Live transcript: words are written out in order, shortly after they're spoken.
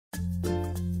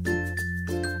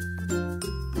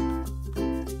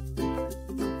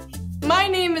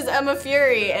name is Emma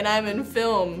Fury, and I'm in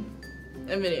film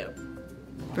and video.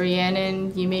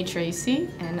 Brianna Yume Tracy,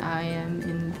 and I am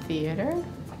in theater.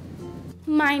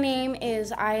 My name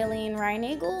is Eileen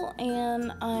Reinagel,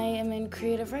 and I am in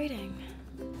creative writing.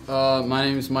 My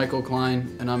name is Michael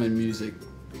Klein, and I'm in music.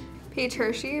 Paige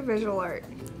Hershey, visual art.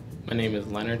 My name is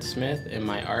Leonard Smith, and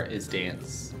my art is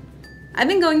dance. I've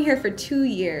been going here for 2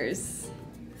 years.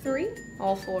 3?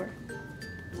 All 4.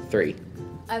 3.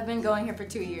 I've been going here for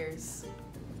 2 years.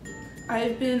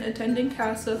 I've been attending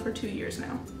CASA for 2 years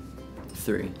now.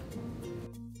 3.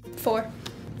 4.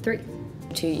 3.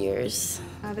 2 years.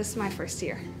 This is my first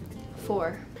year.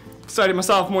 4. Started my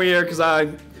sophomore year because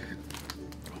I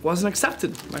wasn't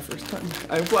accepted my first time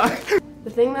I applied. The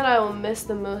thing that I will miss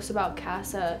the most about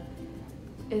CASA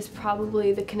is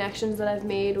probably the connections that I've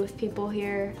made with people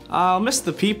here. I'll miss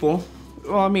the people.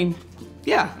 Well, I mean,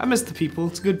 yeah, I miss the people.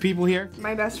 It's good people here.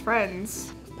 My best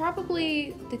friends.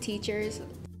 Probably the teachers.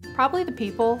 Probably the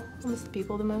people. I miss the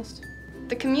people the most.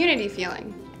 The community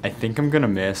feeling. I think I'm gonna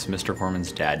miss Mr.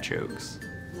 Corman's dad jokes.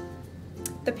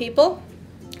 The people.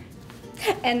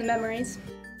 And the memories.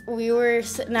 We were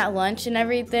sitting at lunch and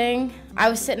everything. I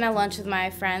was sitting at lunch with my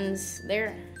friends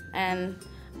there, and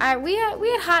we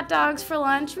had hot dogs for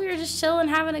lunch. We were just chilling,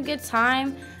 having a good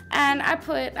time, and I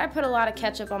put a lot of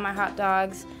ketchup on my hot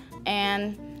dogs,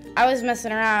 and I was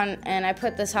messing around, and I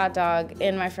put this hot dog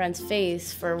in my friend's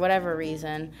face for whatever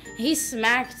reason. He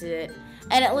smacked it,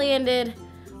 and it landed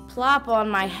plop on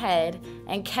my head,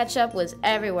 and ketchup was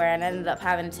everywhere, and I ended up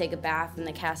having to take a bath in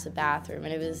the CASA bathroom,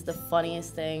 and it was the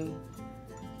funniest thing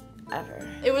ever.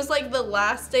 It was like the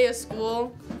last day of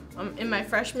school in my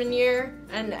freshman year,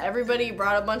 and everybody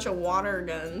brought a bunch of water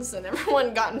guns, and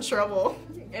everyone got in trouble.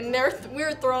 And we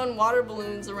were throwing water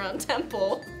balloons around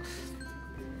Temple.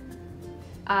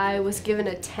 I was given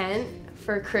a tent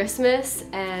for Christmas,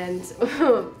 and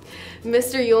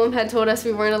Mr. Ulam had told us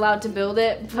we weren't allowed to build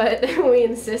it, but we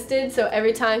insisted, so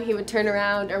every time he would turn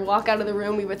around or walk out of the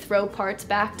room, we would throw parts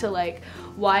back to like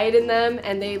Wyatt and them,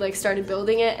 and they like started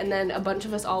building it, and then a bunch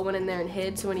of us all went in there and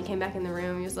hid, so when he came back in the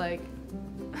room, he was like...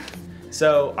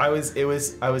 So I was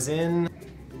in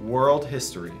world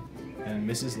history in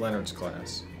Mrs. Leonard's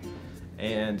class,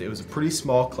 and it was a pretty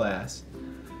small class,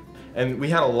 and we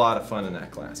had a lot of fun in that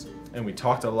class. And we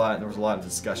talked a lot, and there was a lot of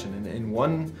discussion. And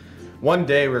one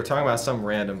day we were talking about something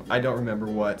random. I don't remember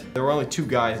what. There were only 2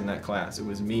 guys in that class. It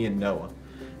was me and Noah.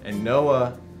 And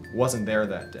Noah wasn't there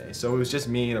that day. So it was just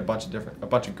me and a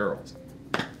bunch of girls.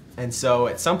 And so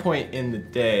at some point in the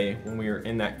day when we were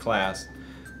in that class,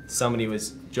 somebody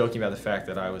was joking about the fact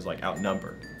that I was like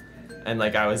outnumbered. And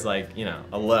like I was like, you know,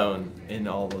 alone in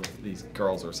all of these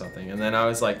girls or something. And then I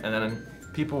was like, and then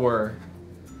people were,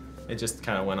 it just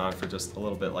kind of went on for just a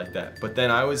little bit like that. But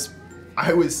then I was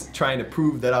trying to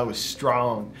prove that I was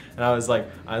strong, and I was like,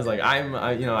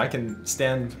 you know, I can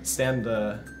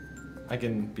I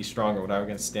can be strong or whatever. I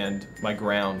can stand my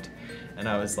ground. And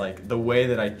I was like, the way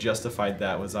that I justified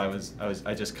that was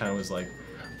I just kind of was like,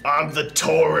 I'm the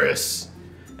Taurus.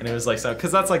 And it was like, so,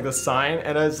 cause that's like the sign,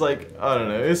 and I was like, I don't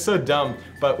know, it was so dumb.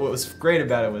 But what was great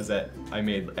about it was that I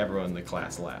made everyone in the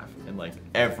class laugh, and like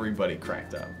everybody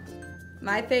cracked up.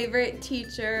 My favorite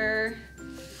teacher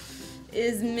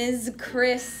is Ms.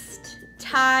 Christ,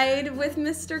 tied with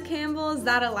Mr. Campbell. Is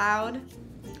that allowed?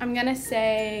 I'm gonna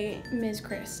say Ms.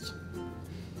 Christ.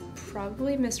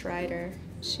 Probably Miss Ryder.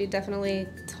 She definitely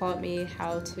taught me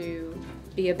how to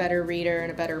be a better reader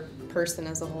and a better person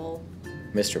as a whole.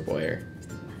 Mr. Boyer.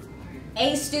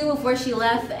 A. Stu before she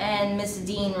left, and Miss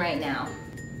Dean right now.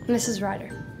 Mrs.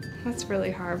 Ryder. That's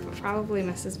really hard, but probably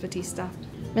Mrs. Batista.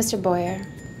 Mr. Boyer.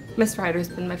 Miss Ryder's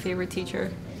been my favorite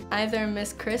teacher. Either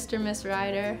Miss Christ or Miss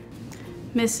Ryder.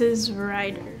 Mrs.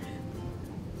 Ryder.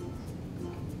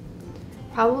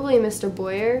 Probably Mr.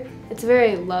 Boyer. It's a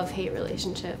very love-hate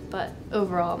relationship, but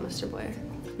overall, Mr. Boyer.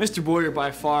 Mr. Boyer by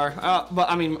far. But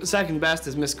I mean, second best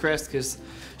is Miss Christ, because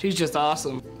she's just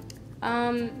awesome.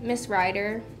 Miss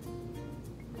Ryder.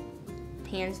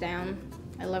 Hands down.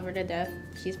 I love her to death.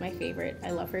 She's my favorite.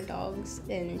 I love her dogs,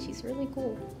 and she's really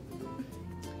cool.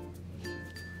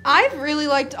 I've really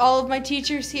liked all of my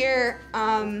teachers here.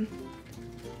 I'm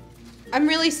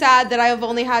really sad that I've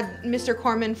only had Mr.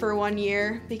 Corman for 1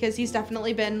 year, because he's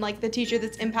definitely been like the teacher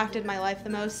that's impacted my life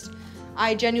the most.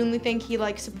 I genuinely think he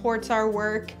like supports our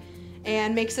work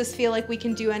and makes us feel like we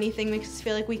can do anything, makes us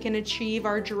feel like we can achieve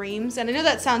our dreams. And I know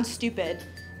that sounds stupid,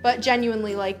 but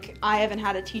genuinely, like, I haven't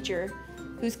had a teacher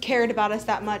who's cared about us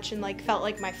that much and like felt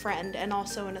like my friend and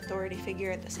also an authority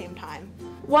figure at the same time.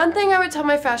 One thing I would tell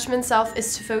my freshman self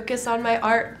is to focus on my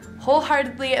art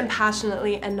wholeheartedly and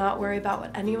passionately and not worry about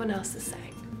what anyone else is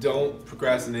saying. don't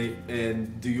procrastinate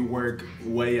and do your work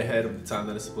way ahead of the time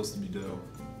that it's supposed to be due,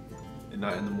 and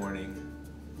not in the morning.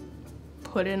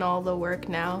 Put in all the work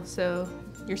now so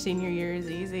your senior year is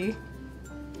easy.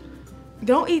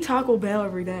 Don't eat Taco Bell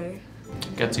every day.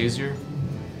 It gets easier.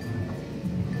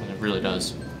 And it really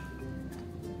does.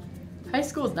 High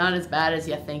school's not as bad as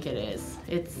you think it is.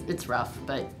 It's rough,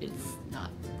 but it's not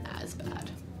as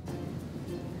bad.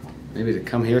 Maybe to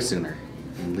come here sooner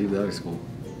and leave the other school.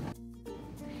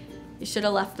 You should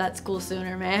have left that school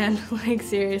sooner, man. Like,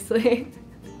 seriously.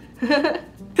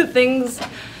 Things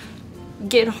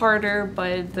get harder,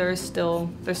 but there's still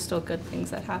good things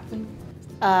that happen.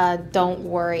 Don't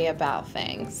worry about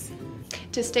things.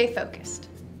 To stay focused.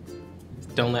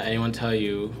 Don't let anyone tell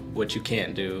you what you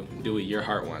can't do. Do what your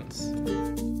heart wants.